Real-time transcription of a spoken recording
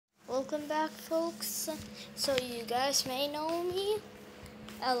welcome back, folks. So you guys may know me,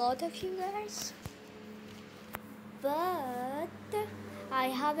 a lot of you guys, but I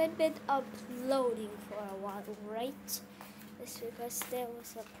haven't been uploading for a while, right? It's because there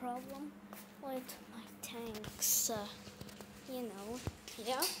was a problem with my tanks,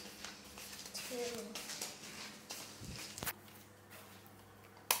 yeah.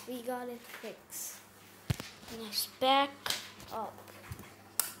 We got it fixed, and it's back up.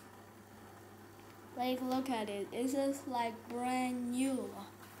 Like, look at it. It's just like brand new.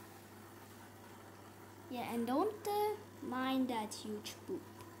 Yeah, and don't mind that huge poop.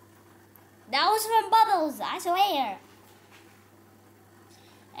 That was from Bubbles, I swear.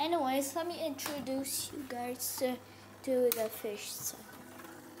 Anyways, let me introduce you guys to the fish.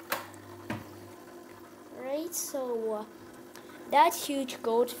 Right, so that huge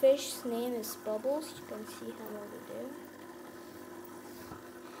goldfish's name is Bubbles. You can see him over there.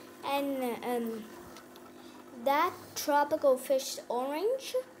 And that tropical fish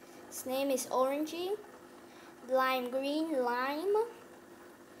Orange, his name is Orangey. Lime green, lime.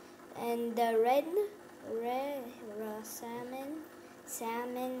 And the red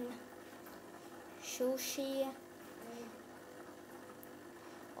salmon, sushi,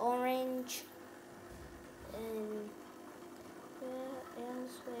 orange, and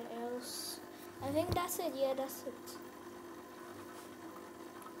where else? I think that's it. Yeah, that's it.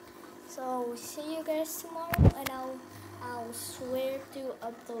 So see you guys tomorrow, and I'll swear to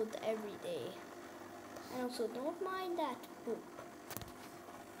upload every day. And also, don't mind that poop.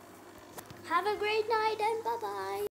 Have a great night and bye-bye.